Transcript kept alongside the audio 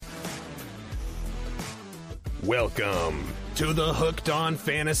Welcome to the Hooked on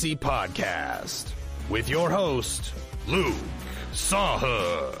Fantasy Podcast with your host, Luke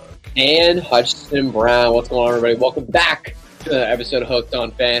Sawhook. And Hutchinson Brown. What's going on, everybody? Welcome back to another episode of Hooked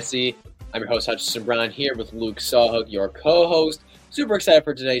on Fantasy. I'm your host, Hutchinson Brown, here with Luke Sawhook, your co-host. Super excited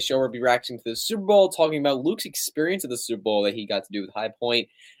for today's show. We'll be reacting to the Super Bowl, talking about Luke's experience of the Super Bowl that he got to do with High Point,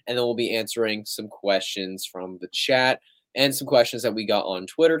 and then we'll be answering some questions from the chat and some questions that we got on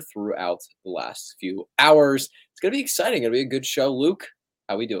Twitter throughout the last few hours. It's going to be exciting. It's going to be a good show. Luke,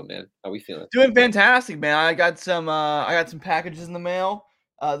 how we doing, man? How we feeling? Doing fantastic, man. I got some packages in the mail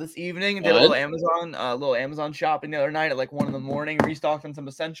this evening, and did a little Amazon shopping the other night at like 1 a.m, restocked on some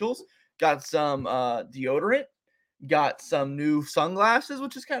essentials. Got some deodorant, got some new sunglasses,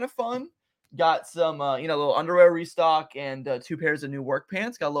 which is kind of fun. Got some little underwear restock and 2 pairs of new work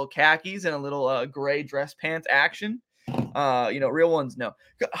pants. Got a little khakis and a little gray dress pants action. Real ones, no.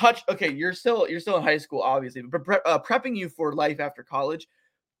 Hutch, okay, you're still in high school, obviously, but prepping you for life after college,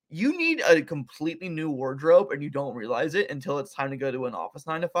 you need a completely new wardrobe, and you don't realize it until it's time to go to an office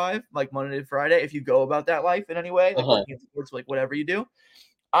 9 to 5, like Monday to Friday. If you go about that life in any way, like working in sports, like whatever you do,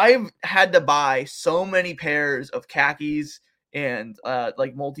 I've had to buy so many pairs of khakis and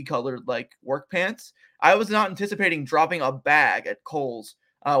like multicolored like work pants. I was not anticipating dropping a bag at Kohl's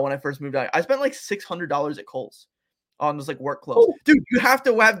when I first moved out. I spent like $600 at Kohl's on just like work clothes. Oh. Dude, you have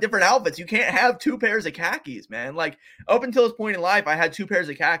to have different outfits. You can't have 2 pairs of khakis, man. Like up until this point in life, I had 2 pairs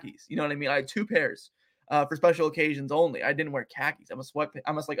of khakis. You know what I mean? I had 2 pairs for special occasions only. I didn't wear khakis. I'm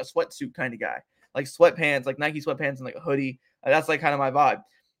like a sweatsuit kind of guy, like sweatpants, like Nike sweatpants and like a hoodie. That's like kind of my vibe.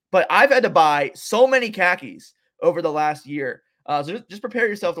 But I've had to buy so many khakis over the last year. So just prepare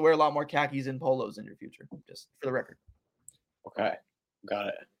yourself to wear a lot more khakis and polos in your future, just for the record. Okay, got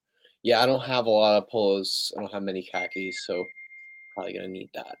it. Yeah, I don't have a lot of polos. I don't have many khakis, so probably going to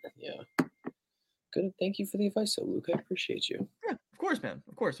need that. Yeah. Good. Thank you for the advice, though, Luke. I appreciate you. Yeah, of course, man.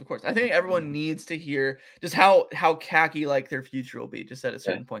 Of course. I think everyone needs to hear just how khaki-like their future will be, just at a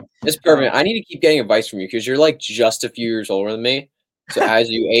certain point. It's perfect. I need to keep getting advice from you because you're like just a few years older than me. So as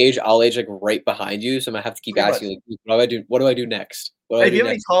you age, I'll age like right behind you. So I'm going to have to keep asking you, like, what do I do next? If you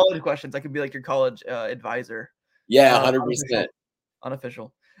have any college questions, I could be like your college advisor. Yeah, 100%.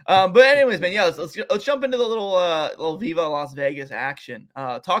 Unofficial. But anyways, man, yeah, let's jump into the little Viva Las Vegas action.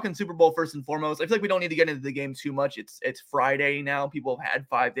 Talking Super Bowl first and foremost. I feel like we don't need to get into the game too much. It's Friday now. People have had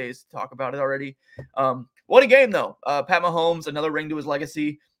 5 days to talk about it already. What a game though. Pat Mahomes, another ring to his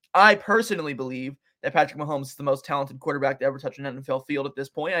legacy. I personally believe that Patrick Mahomes is the most talented quarterback to ever touch an NFL field at this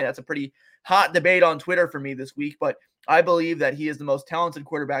point. That's a pretty hot debate on Twitter for me this week, but I believe that he is the most talented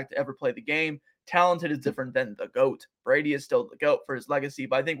quarterback to ever play the game. Talented is different than the GOAT. Brady is still the GOAT for his legacy,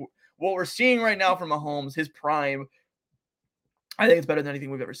 but I think what we're seeing right now from Mahomes, his prime, I think it's better than anything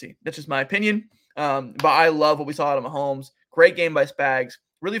we've ever seen. That's just my opinion. But I love what we saw out of Mahomes. Great game by Spags.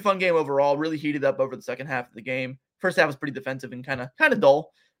 Really fun game overall. Really heated up over the second half of the game. First half was pretty defensive and kind of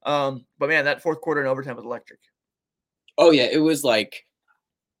dull. But man, that fourth quarter and overtime was electric. Oh yeah, it was like,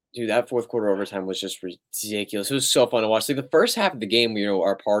 dude, that fourth quarter overtime was just ridiculous. It was so fun to watch. Like the first half of the game,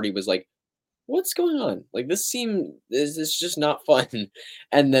 our party was like, what's going on? Like this is just not fun.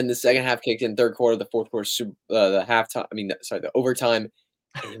 And then the second half kicked in, third quarter, the fourth quarter, the halftime. The overtime.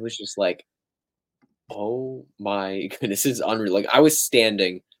 And it was just like, oh my goodness, it's unreal. Like I was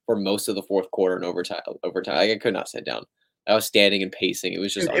standing for most of the fourth quarter and overtime. Like I could not sit down. I was standing and pacing. It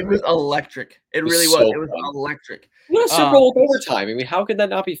was just it was electric. It really was. It was electric. What a Super Bowl overtime. I mean, how could that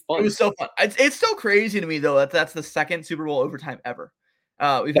not be fun? It was so fun. It's so crazy to me though that's the second Super Bowl overtime ever.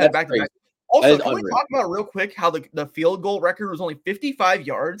 We've had back-to-back. Also, can we talk about real quick how the field goal record was only 55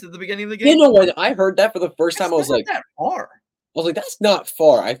 yards at the beginning of the game? You know what? I heard that for the first time. I was like, that far. I was like, that's not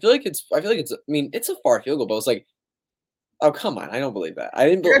far. I feel like it's. I mean, it's a far field goal, but I was like, oh come on, I don't believe that. I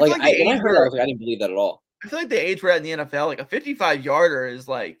didn't when I heard it, I was like, I didn't believe that at all. I feel like the age we're at in the NFL, like a 55-yarder is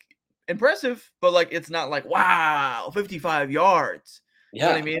like impressive, but like it's not like wow, 55 yards. You know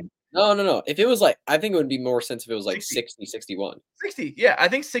what I mean? No. If it was like, I think it would be more sense if it was like 60, 61. 60, yeah. I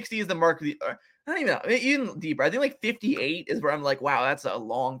think 60 is the mark of the. Not even even deeper. I think like 58 is where I'm like, wow, that's a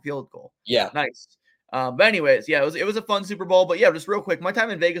long field goal. Yeah, nice. But anyways, yeah, it was a fun Super Bowl. But yeah, just real quick, my time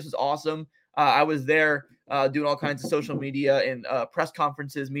in Vegas was awesome. I was there doing all kinds of social media and press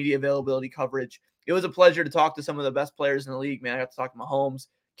conferences, media availability coverage. It was a pleasure to talk to some of the best players in the league, man. I got to talk to Mahomes.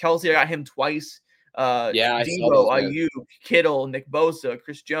 Kelsey, I got him twice. Debo, Ayuk, Kittle, Nick Bosa,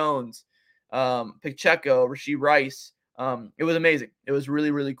 Chris Jones, Pacheco, Rashee Rice. It was amazing. It was really,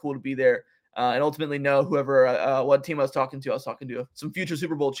 really cool to be there and ultimately know what team I was talking to. I was talking to some future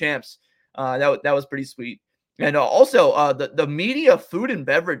Super Bowl champs. That was pretty sweet. And also the media food and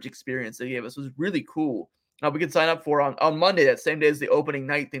beverage experience they gave us was really cool. we could sign up for on Monday, that same day as the opening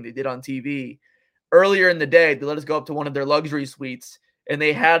night thing they did on TV. Earlier in the day, they let us go up to one of their luxury suites, and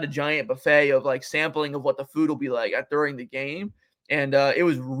they had a giant buffet of like sampling of what the food will be like during the game. And it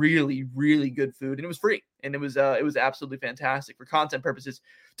was really, really good food, and it was free, and it was absolutely fantastic for content purposes.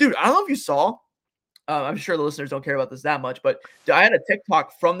 Dude, I don't know if you saw. I'm sure the listeners don't care about this that much, but I had a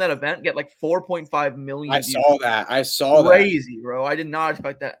TikTok from that event get like 4.5 million. I saw that. Crazy, bro. I did not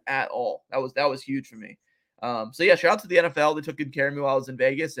expect that at all. That was huge for me. So yeah, shout out to the NFL. They took good care of me while I was in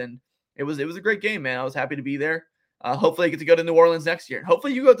Vegas, and it was a great game, man. I was happy to be there. Hopefully, I get to go to New Orleans next year.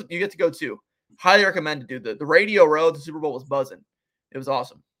 Hopefully, you get to go too. Highly recommend it, dude. The Radio Row, the Super Bowl was buzzing. It was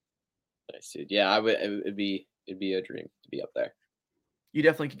awesome. Nice, dude. Yeah, it'd be a dream to be up there. You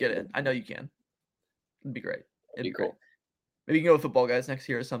definitely could get in. I know you can. It'd be great. It'd be great. Cool. Maybe you can go with football guys next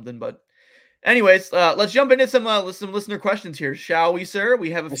year or something. But anyways, let's jump into some listener questions here, shall we, sir?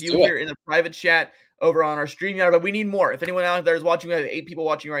 We have a few here in the private chat over on our StreamYard, but we need more. If anyone out there is watching, we have 8 people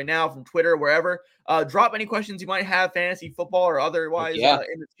watching right now from Twitter, wherever. Drop any questions you might have, fantasy football or otherwise, in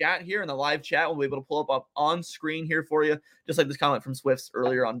the chat here, in the live chat. We'll be able to pull up on screen here for you, just like this comment from Swifts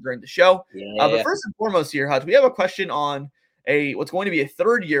earlier on during the show. But first and foremost here, Hutch, we have a question on what's going to be a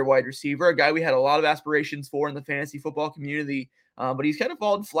third-year wide receiver, a guy we had a lot of aspirations for in the fantasy football community, but he's kind of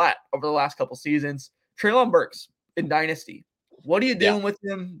fallen flat over the last couple seasons. Treylon Burks in Dynasty. What are you doing with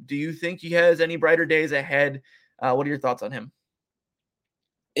him? Do you think he has any brighter days ahead? What are your thoughts on him?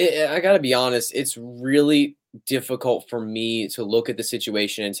 I got to be honest. It's really difficult for me to look at the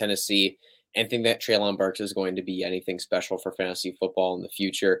situation in Tennessee and think that Treylon Burks is going to be anything special for fantasy football in the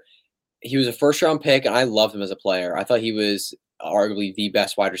future. He was a first-round pick, and I loved him as a player. I thought he was arguably the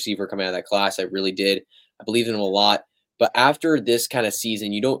best wide receiver coming out of that class. I really did. I believed in him a lot. But after this kind of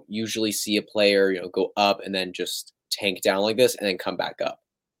season, you don't usually see a player, go up and then just tank down like this and then come back up.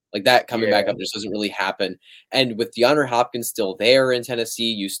 Like that coming back up just doesn't really happen. And with DeAndre Hopkins still there in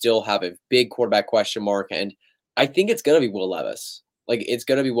Tennessee, you still have a big quarterback question mark. And I think it's going to be Will Levis. Like it's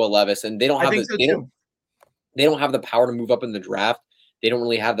going to be Will Levis, and they don't have they don't have the power to move up in the draft. They don't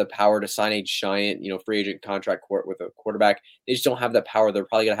really have the power to sign a giant, free agent contract with a quarterback. They just don't have that power. They're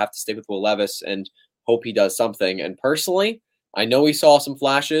probably going to have to stick with Will Levis and hope he does something. And personally, I know we saw some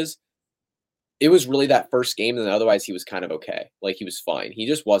flashes. It was really that first game, and otherwise he was kind of okay. Like he was fine. He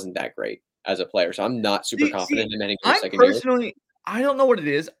just wasn't that great as a player. So I'm not super confident in him heading to the second year. I don't know what it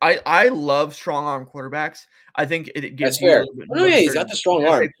is. I love strong arm quarterbacks. I think it gives you a little bit more he's got the strong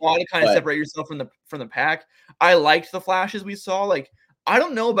arm. To kind of separate yourself from the pack. I liked the flashes we saw. Like, I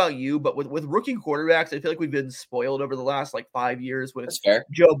don't know about you, but with rookie quarterbacks, I feel like we've been spoiled over the last 5 years with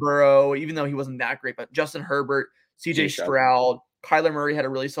Joe Burrow, even though he wasn't that great, but Justin Herbert, CJ Stroud, Kyler Murray had a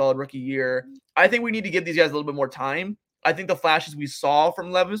really solid rookie year. I think we need to give these guys a little bit more time. I think the flashes we saw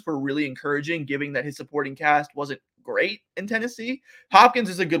from Levis were really encouraging, given that his supporting cast wasn't great in Tennessee. Hopkins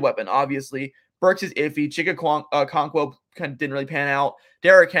is a good weapon, obviously. Burks is iffy. Chika Okonkwo kind of didn't really pan out.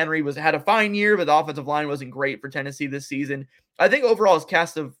 Derrick Henry had a fine year, but the offensive line wasn't great for Tennessee this season. I think overall his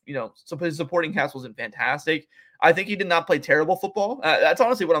cast of, his supporting cast wasn't fantastic. I think he did not play terrible football. That's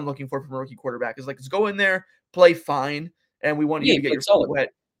honestly what I'm looking for from a rookie quarterback is let's go in there, play fine, and we want you to get your foot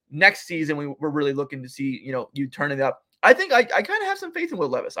wet. Next season, we're really looking to see, you turn it up. I think I kind of have some faith in Will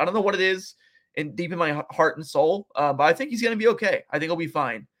Levis. I don't know what it is deep in my heart and soul, but I think he's going to be okay. I think he'll be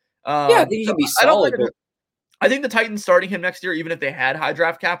fine. I think he'll be solid. I think the Titans starting him next year, even if they had high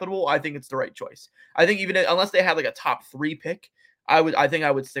draft capital, I think it's the right choice. I think unless they had a top 3 pick, I think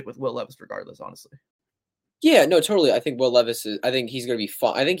I would stick with Will Levis regardless, honestly. Yeah, no, totally. I think Will Levis I think he's going to be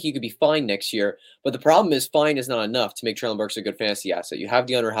fine. I think he could be fine next year. But the problem is fine is not enough to make Treylon Burks a good fantasy asset. You have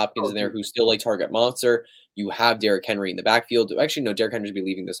DeAndre Hopkins in there who's still a target monster. You have Derrick Henry in the backfield. Actually, no, Derrick Henry's going to be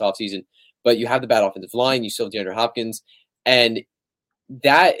leaving this offseason. But you have the bad offensive line. You still have DeAndre Hopkins. And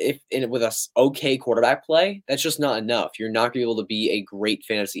that, with a okay quarterback play, that's just not enough. You're not going to be able to be a great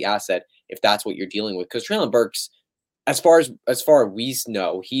fantasy asset if that's what you're dealing with. Because Treylon Burks, as far as we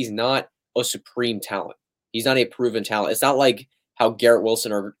know, he's not a supreme talent. He's not a proven talent. It's not like how Garrett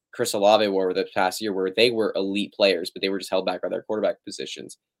Wilson or Chris Olave were this past year, where they were elite players, but they were just held back by their quarterback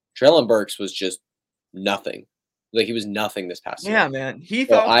positions. Treylon Burks was just nothing. Like he was nothing this past year. Yeah, man. He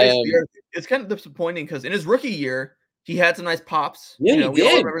felt this year. It's kind of disappointing because in his rookie year, he had some nice pops. Yeah, he did. We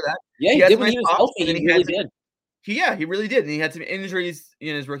all remember that. Yeah, he did when he was healthy. He really did. He really did. And he had some injuries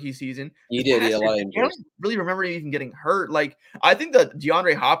in his rookie season. He did. He had a lot of injuries. I don't really remember him even getting hurt. I think the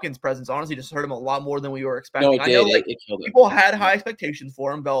DeAndre Hopkins presence honestly just hurt him a lot more than we were expecting. No, it did. I know it killed him. People had high expectations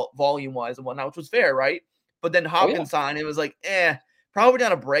for him, volume-wise and whatnot, which was fair, right? But then Hopkins signed. It was probably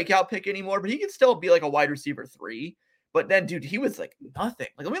not a breakout pick anymore, but he could still be a wide receiver 3. But then, dude, he was like nothing.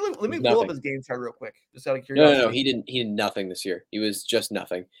 Like, let me pull up his game chart real quick, just out of No, curiosity. he did nothing this year. He was just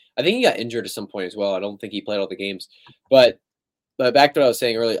nothing. I think he got injured at some point as well. I don't think he played all the games. But back to what I was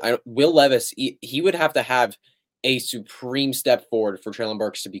saying earlier, Will Levis, he would have to have a supreme step forward for Traylon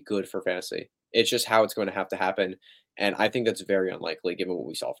Burks to be good for fantasy. It's just how it's going to have to happen. And I think that's very unlikely given what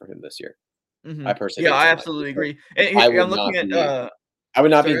we saw from him this year. I personally Yeah, think I it's absolutely unlikely. agree. And I'm looking at I would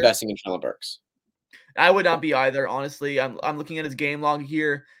not be sorry? investing in Traylon Burks. I would not be either, honestly. I'm looking at his game log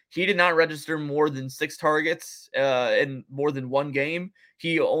here. He did not register more than 6 targets in more than one game.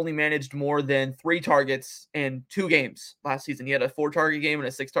 He only managed more than 3 targets in 2 games last season. He had a 4-target game and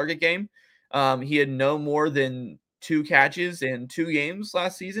a 6-target game. He had no more than 2 catches in 2 games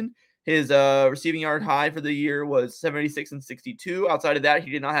last season. His receiving yard high for the year was 76 and 62. Outside of that,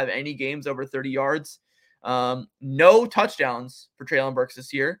 he did not have any games over 30 yards. No touchdowns for Traylon Burks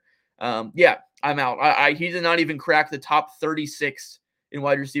this year. Yeah, I'm out. He did not even crack the top 36 in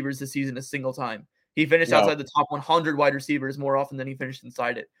wide receivers this season a single time. He finished outside the top 100 wide receivers more often than he finished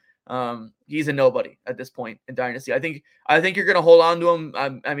inside it. He's a nobody at this point in Dynasty. I think you're going to hold on to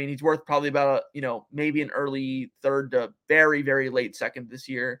him. I mean, he's worth probably about maybe an early third to very, very late second this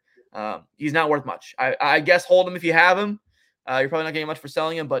year. He's not worth much. I guess hold him if you have him. You're probably not getting much for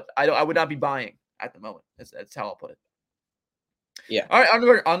selling him, but I would not be buying at the moment. That's how I'll put it. Yeah. All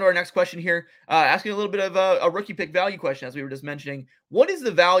right, on to our next question here. Asking a little bit of a rookie pick value question, as we were just mentioning. What is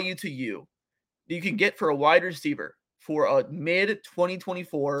the value to you that you can get for a wide receiver for a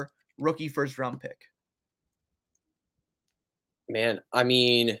mid-2024 rookie first-round pick? Man, I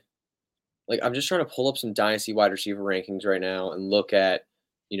mean, like, I'm just trying to pull up some Dynasty wide receiver rankings right now and look at,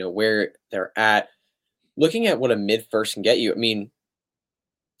 where they're at. Looking at what a mid-first can get you, I mean,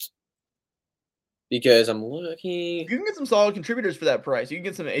 because I'm looking. You can get some solid contributors for that price. You can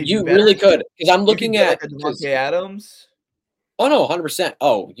get some. You really could, because I'm looking at like a Devontae Adams. Oh no, 100%.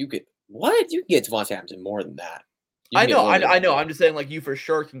 Oh, you could what? You can get Devontae Adams and more than that. I know. I'm just saying, like, you for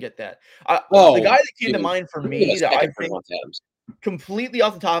sure can get that. The guy that came to mind for me that I think completely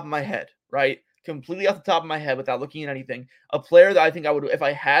off the top of my head, right? Completely off the top of my head without looking at anything. A player that I think I would, if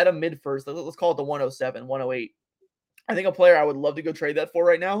I had a mid first, let's call it the 107, 108. I think a player I would love to go trade that for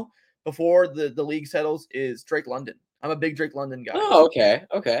right now before the league settles is Drake London. I'm a big Drake London guy. Oh,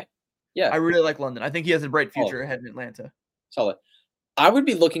 okay. Yeah. I really like London. I think he has a bright future ahead in Atlanta. Solid. I would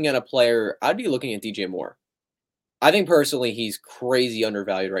be looking at a player. I'd be looking at DJ Moore. I think personally he's crazy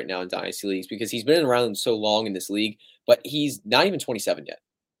undervalued right now in Dynasty leagues because he's been around so long in this league, but he's not even 27 yet.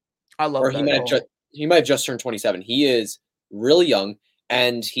 I love that. He might have just turned 27. He is really young,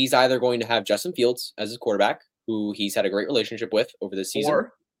 and he's either going to have Justin Fields as his quarterback, who he's had a great relationship with over this season,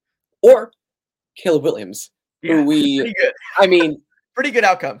 or Caleb Williams, who pretty good. I mean, pretty good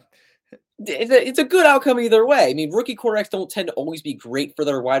outcome. It's a good outcome either way. I mean, rookie quarterbacks don't tend to always be great for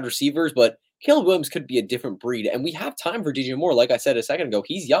their wide receivers, but Caleb Williams could be a different breed. And we have time for DJ Moore. Like I said a second ago,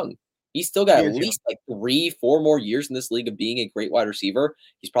 he's young. He's still got at least like 3-4 more years in this league of being a great wide receiver.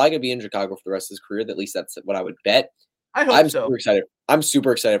 He's probably going to be in Chicago for the rest of his career. At least that's what I would bet. I'm so super excited. I'm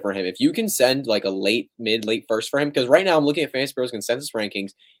super excited for him. If you can send like a late first for him, because right now I'm looking at Fantasy Pros consensus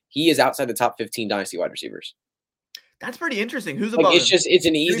rankings. He is outside the top 15 Dynasty wide receivers. That's pretty interesting. Who's above him? It's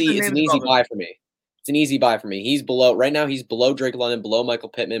an easy buy for me. It's an easy buy for me. He's below Drake London, below Michael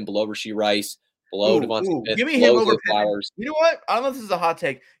Pittman, below Rashee Rice, below Devontae Smith. Give me him over Flowers. You know what? I don't know if this is a hot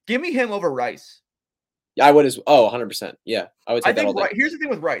take. Give me him over Rice. Yeah, I would 100%. Yeah, I would take that all day. Here's the thing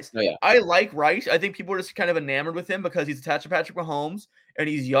with Rice. Oh, yeah. I like Rice. I think people are just kind of enamored with him because he's attached to Patrick Mahomes and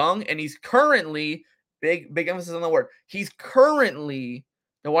he's young and he's currently big emphasis on the word. He's currently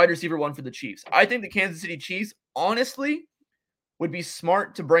the wide receiver 1 for the Chiefs. I think the Kansas City Chiefs, honestly, would be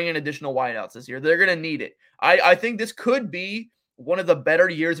smart to bring in additional wideouts this year. They're going to need it. I think this could be one of the better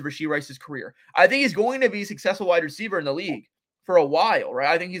years of Rashee Rice's career. I think he's going to be a successful wide receiver in the league for a while, right?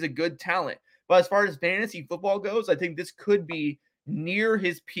 I think he's a good talent. But as far as fantasy football goes, I think this could be near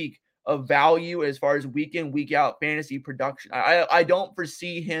his peak of value as far as week in, week out fantasy production. I don't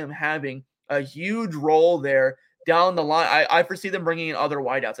foresee him having a huge role there down the line. I foresee them bringing in other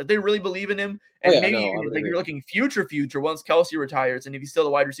wideouts. If they really believe in him, and you're looking future once Kelsey retires, and if he's still the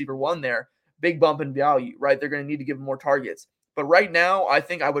wide receiver 1 there, big bump in value, right? They're going to need to give him more targets. But right now, I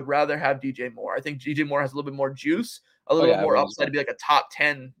think I would rather have DJ Moore. I think DJ Moore has a little bit more juice, a little bit more upside to be like a top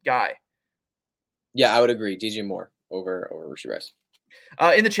 10 guy. Yeah, I would agree. DJ Moore over Rashee Rice.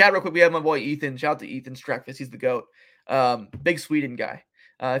 In the chat real quick, we have my boy Ethan. Shout out to Ethan Streckfist. He's the GOAT. Big Sweden guy.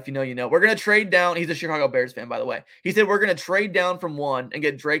 If you know, you know. We're going to trade down. He's a Chicago Bears fan, by the way. He said we're going to trade down from 1 and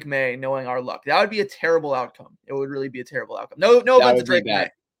get Drake May, knowing our luck. That would be a terrible outcome. It would really be a terrible outcome. No offense to Drake May.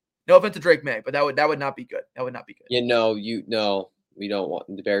 No offense to Drake May, but that would not be good. That would not be good. We don't want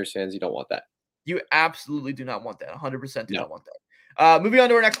the Bears fans. You don't want that. You absolutely do not want that. 100% do not want that. Moving on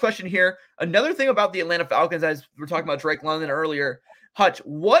to our next question here. Another thing about the Atlanta Falcons, as we were talking about Drake London earlier, Hutch,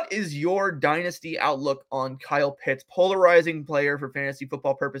 what is your dynasty outlook on Kyle Pitts, polarizing player for fantasy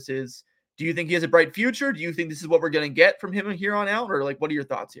football purposes? Do you think he has a bright future? Do you think this is what we're going to get from him here on out? Or what are your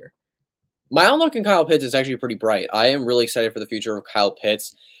thoughts here? My outlook on Kyle Pitts is actually pretty bright. I am really excited for the future of Kyle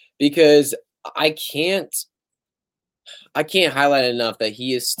Pitts because I can't highlight enough that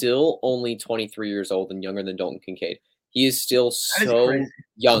he is still only 23 years old and younger than Dalton Kincaid. He is still so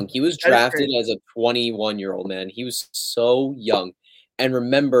young. He was drafted as a 21-year-old, man. He was so young. And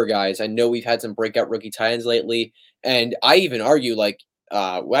remember, guys, I know we've had some breakout rookie tight ends lately, and I even argue we're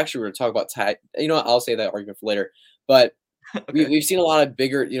going to talk about I'll say that argument for later. But okay. we've seen a lot of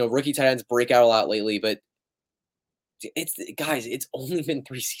bigger, rookie tight ends break out a lot lately. But it's only been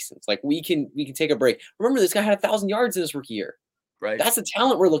 3 seasons. We can take a break. Remember, this guy had 1,000 yards in his rookie year. Right. That's the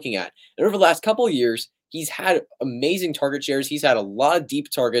talent we're looking at. And over the last couple of years, he's had amazing target shares. He's had a lot of deep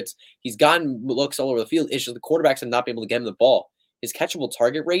targets. He's gotten looks all over the field. It's just the quarterbacks have not been able to get him the ball. His catchable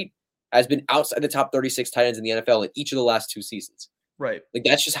target rate has been outside the top 36 tight ends in the NFL in each of the last 2 seasons. Right.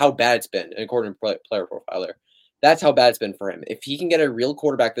 That's just how bad it's been, according to Player Profiler. That's how bad it's been for him. If he can get a real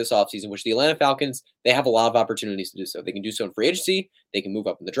quarterback this offseason, which the Atlanta Falcons, they have a lot of opportunities to do so. They can do so in free agency. They can move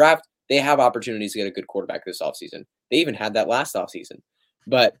up in the draft. They have opportunities to get a good quarterback this offseason. They even had that last offseason.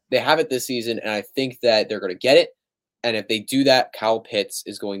 But they have it this season, and I think that they're going to get it. And if they do that, Kyle Pitts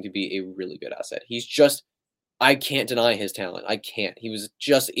is going to be a really good asset. I can't deny his talent. I can't. He was a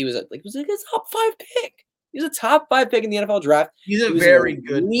top 5 pick. He's a top 5 pick in the NFL draft. He's a very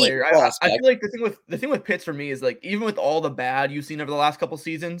good player. I feel like the thing with Pitts for me is even with all the bad you've seen over the last couple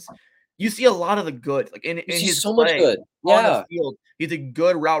seasons, you see a lot of the good. In his so much good. On the field, he's a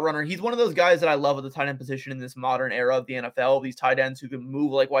good route runner. He's one of those guys that I love at the tight end position in this modern era of the NFL. These tight ends who can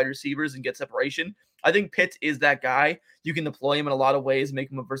move like wide receivers and get separation. I think Pitts is that guy. You can deploy him in a lot of ways,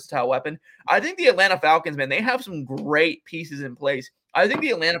 make him a versatile weapon. I think the Atlanta Falcons, man, they have some great pieces in place. I think the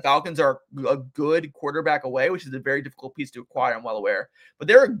Atlanta Falcons are a good quarterback away, which is a very difficult piece to acquire, I'm well aware. But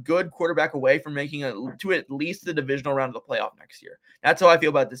they're a good quarterback away from making to at least the divisional round of the playoff next year. That's how I feel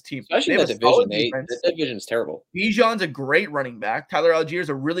about this team. Especially that division. The division is terrible. Bijan's a great running back. Tyler Algier is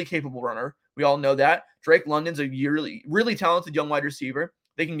a really capable runner. We all know that. Drake London's a really, really talented young wide receiver.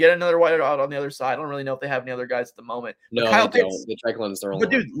 They can get another wide out on the other side. I don't really know if they have any other guys at the moment. No, Kyle Pitts, the Drake London's their only.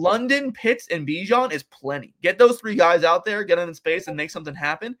 But dude, London, Pitts, and Bijan is plenty. Get those 3 guys out there, get them in space, and make something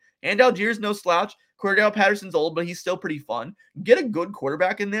happen. And Algier's no slouch. Cordell Patterson's old, but he's still pretty fun. Get a good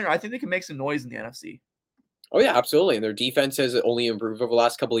quarterback in there. I think they can make some noise in the NFC. Oh yeah, absolutely. And their defense has only improved over the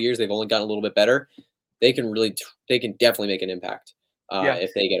last couple of years. They've only gotten a little bit better. They can definitely make an impact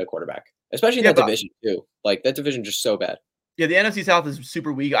if they get a quarterback, especially in that division too. That division just so bad. Yeah, the NFC South is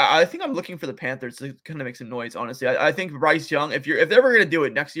super weak. I think I'm looking for the Panthers to kind of make some noise, honestly. I think Bryce Young, if they're ever going to do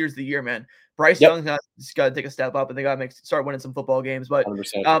it, next year's the year, man. Bryce Young's got to take a step up, and they got to start winning some football games. But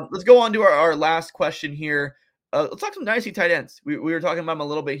let's go on to our last question here. Let's talk some Dynasty tight ends. We were talking about him a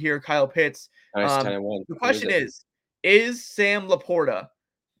little bit here, Kyle Pitts. The question is Sam LaPorta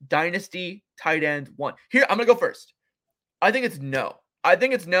Dynasty tight end 1? Here, I'm going to go first. I think it's no.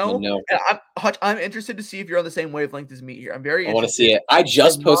 No. Hutch, I'm interested to see if you're on the same wavelength as me here. I'm very interested. I want to see it. I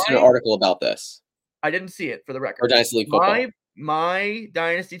just posted an article about this. I didn't see it, for the record. Or Dynasty League football. My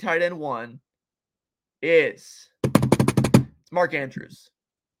Dynasty tight end 1 is Mark Andrews.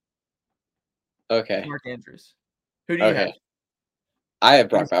 Okay. Mark Andrews. Who do you have? I have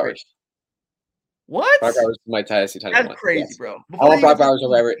Brock Bowers. What? Brock Bowers is my Dynasty tight end 1. That's crazy, bro. I want Brock Bowers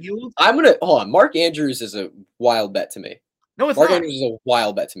over Everett. I'm going to – hold on. Mark Andrews is a wild bet to me. No, it's Mark not. Andrews is a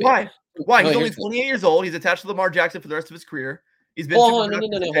wild bet to me. Why? He's only 28 years old. He's attached to Lamar Jackson for the rest of his career. He's been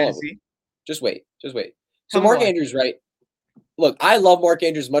no. Just wait. So Mark Andrews, right? Look, I love Mark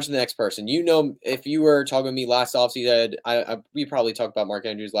Andrews much than the next person. If you were talking to me last offseason, we probably talked about Mark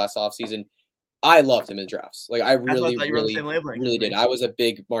Andrews last offseason. I loved him in drafts. I really did. I was a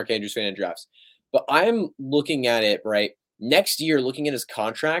big Mark Andrews fan in drafts. But I'm looking at it, right? Next year, looking at his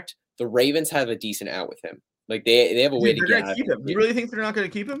contract, the Ravens have a decent out with him. They have a way to get out of him. You really think they're not going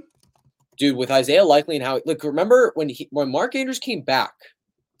to keep him? Dude, with Isaiah Likely and how remember when Mark Andrews came back?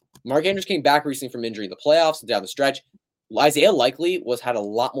 Mark Andrews came back recently from injury in the playoffs and down the stretch. Isaiah Likely had a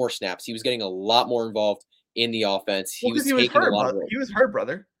lot more snaps. He was getting a lot more involved in the offense. He was taking a lot of roles. He was hurt,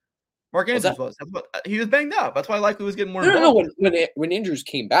 brother. Mark Andrews was. He was banged up. That's why Likely was getting more involved. No. When Andrews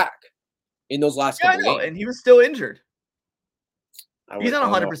came back in those last couple games. And he was still injured. He's not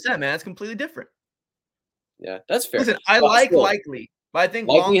 100%, man. It's completely different. Yeah, that's fair. Listen, I like Likely. But I think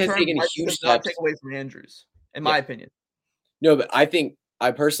Likely long has term, taken a Likely huge does not steps. take away from Andrews, in my opinion. No, but I think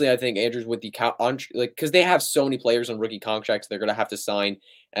Andrews with the because they have so many players on rookie contracts they're going to have to sign.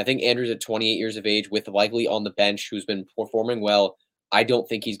 And I think Andrews at 28 years of age, with Likely on the bench, who's been performing well, I don't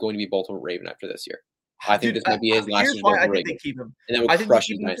think he's going to be Baltimore Raven after this year. I think this might be his last Here's year's why Baltimore I think Raven, they keep him. and that would crush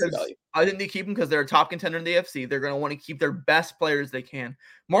his dynasty value. I think they keep him because they're a top contender in the AFC. They're going to want to keep their best players they can.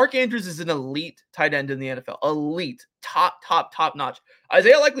 Mark Andrews is an elite tight end in the NFL. Elite, top notch.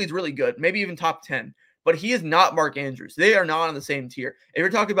 Isaiah Likely is really good, maybe even top 10. But he is not Mark Andrews. They are not on the same tier. If you're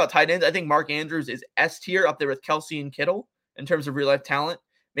talking about tight ends, I think Mark Andrews is S tier, up there with Kelsey and Kittle in terms of real life talent.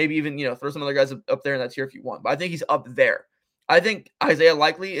 Maybe even, throw some other guys up there in that tier if you want. But I think he's up there. I think Isaiah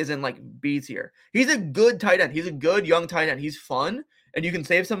Likely is in like B tier. He's a good tight end. He's a good young tight end. He's fun, and you can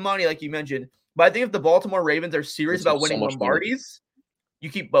save some money, like you mentioned. But I think if the Baltimore Ravens are serious about winning Lombardis, you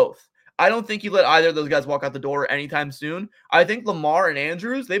keep both. I don't think you let either of those guys walk out the door anytime soon. I think Lamar and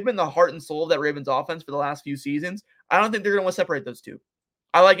Andrews, they've been the heart and soul of that Ravens offense for the last few seasons. I don't think they're going to want to separate those two.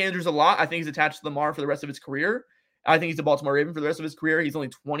 I like Andrews a lot. I think he's attached to Lamar for the rest of his career. I think he's a Baltimore Raven for the rest of his career. He's only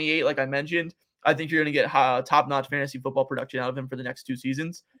 28, like I mentioned. I think you're going to get top-notch fantasy football production out of him for the next 2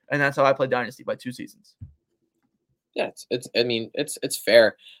 seasons, and that's how I play Dynasty, by 2 seasons. Yeah, it's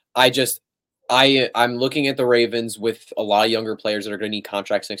fair. I'm looking at the Ravens with a lot of younger players that are going to need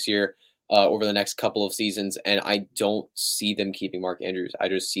contracts next year, over the next couple of seasons, and I don't see them keeping Mark Andrews. I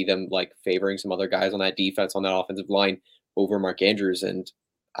just see them like favoring some other guys on that defense, on that offensive line over Mark Andrews, and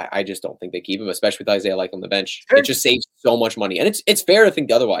I just don't think they keep him, especially with Isaiah Likely on the bench. It just saves so much money, and it's fair to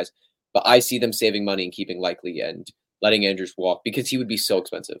think otherwise. But I see them saving money and keeping Likely and letting Andrews walk because he would be so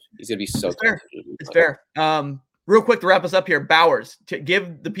expensive. He's going to be so expensive. It's fair. Real quick to wrap us up here, Bowers. To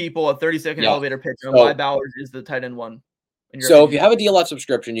give the people a 30-second elevator pitch on why Bowers is the tight end one. So if you have a DLF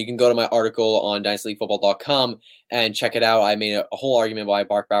subscription, you can go to my article on dynastyleaguefootball.com and check it out. I made a whole argument why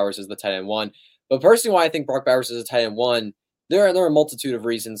Brock Bowers is the tight end one. But personally, why I think Brock Bowers is a tight end one, there are a multitude of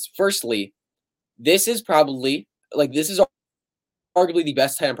reasons. Firstly, this is arguably the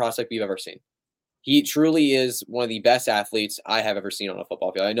best tight end prospect we've ever seen. He truly is one of the best athletes I have ever seen on a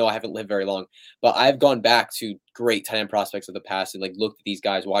football field. I know I haven't lived very long, but I've gone back to great tight end prospects of the past and looked at these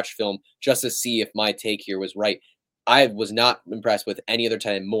guys, watched film just to see if my take here was right. I was not impressed with any other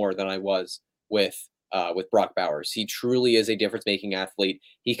tight end more than I was with Brock Bowers. He truly is a difference-making athlete.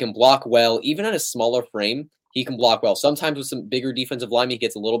 He can block well, even at a smaller frame. He can block well. Sometimes with some bigger defensive linemen, he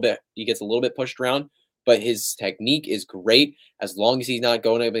gets a little bit pushed around, but his technique is great. As long as he's not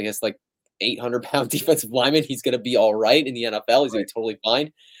going up against 800-pound defensive lineman, he's going to be all right in the NFL. He's going to be totally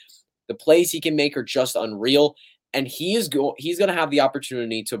fine. The plays he can make are just unreal, and he's going to have the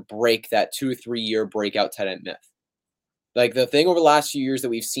opportunity to break that 2-3 year breakout tight end myth. The thing over the last few years that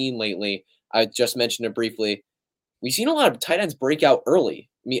we've seen lately, I just mentioned it briefly, we've seen a lot of tight ends break out early.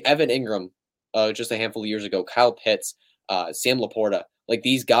 I mean, Evan Ingram, just a handful of years ago, Kyle Pitts, Sam LaPorta,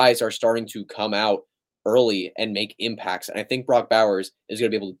 these guys are starting to come out early and make impacts. And I think Brock Bowers is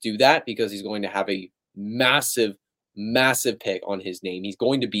going to be able to do that because he's going to have a massive, massive pick on his name. He's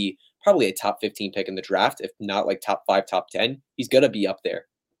going to be probably a top 15 pick in the draft, if not top 5, top 10. He's going to be up there.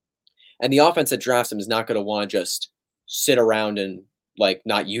 And the offense that drafts him is not going to want to just sit around and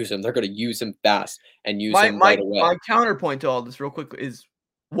not use him. They're going to use him fast and use him right away. My counterpoint to all this real quick is,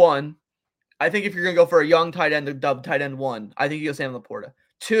 one, I think if you're going to go for a young tight end, a dub tight end 1, I think you go Sam LaPorta.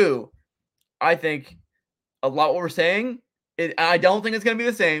 2, I think a lot what we're saying, I don't think it's going to be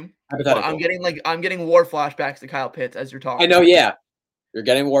the same. I'm getting war flashbacks to Kyle Pitts as you're talking. I know, yeah. You're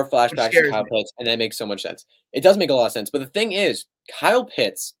getting war flashbacks to Kyle Pitts, and that makes so much sense. It does make a lot of sense. But the thing is, Kyle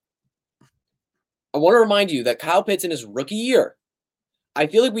Pitts, I want to remind you that Kyle Pitts in his rookie year, I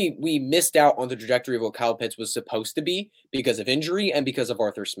feel like we missed out on the trajectory of what Kyle Pitts was supposed to be because of injury and because of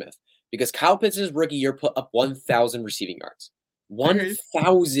Arthur Smith. Because Kyle Pitts in his rookie year put up 1,000 receiving yards.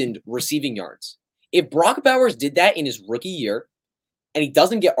 1,000 receiving yards. If Brock Bowers did that in his rookie year and he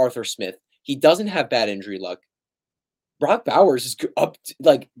doesn't get Arthur Smith, he doesn't have bad injury luck, Brock Bowers is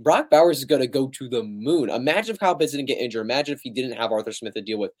Brock Bowers is going to go to the moon. Imagine if Kyle Pitts didn't get injured. Imagine if he didn't have Arthur Smith to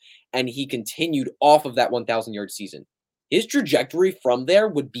deal with and he continued off of that 1,000-yard season. His trajectory from there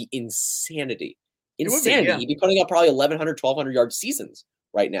would be insanity. Insanity. He'd be putting up probably 1,100, 1,200-yard seasons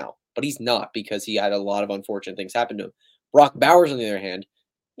right now, but he's not because he had a lot of unfortunate things happen to him. Brock Bowers, on the other hand,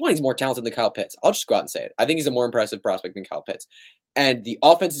 he's more talented than Kyle Pitts. I'll just go out and say it. I think he's a more impressive prospect than Kyle Pitts. And the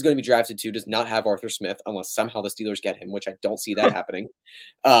offense is going to be drafted to does not have Arthur Smith unless somehow the Steelers get him, which I don't see that happening.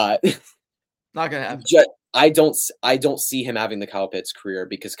 Not going to happen. I don't see him having the Kyle Pitts career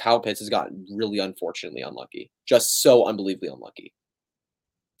because Kyle Pitts has gotten really unfortunately unlucky. Just so unbelievably unlucky.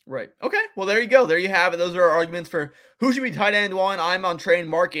 Right. Okay. Well, there you go. There you have it. Those are our arguments for who should be tight end one. I'm on train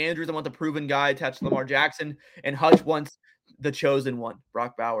Mark Andrews. I want the proven guy attached to Lamar Jackson, and Hutch wants the chosen one,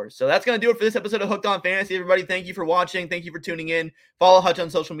 Brock Bowers. So that's going to do it for this episode of Hooked on Fantasy. Everybody, thank you for watching. Thank you for tuning in. Follow Hutch on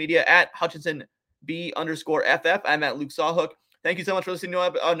social media at HutchinsonB_FF. I'm at Luke Sawhook. Thank you so much for listening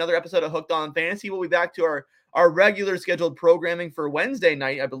to another episode of Hooked on Fantasy. We'll be back to our regular scheduled programming for Wednesday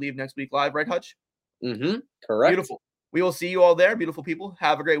night, I believe, next week live, right, Hutch? Mm-hmm. Correct. Beautiful. We will see you all there, beautiful people.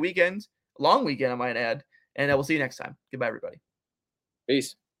 Have a great weekend. Long weekend, I might add. And we'll see you next time. Goodbye, everybody.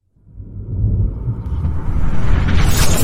 Peace.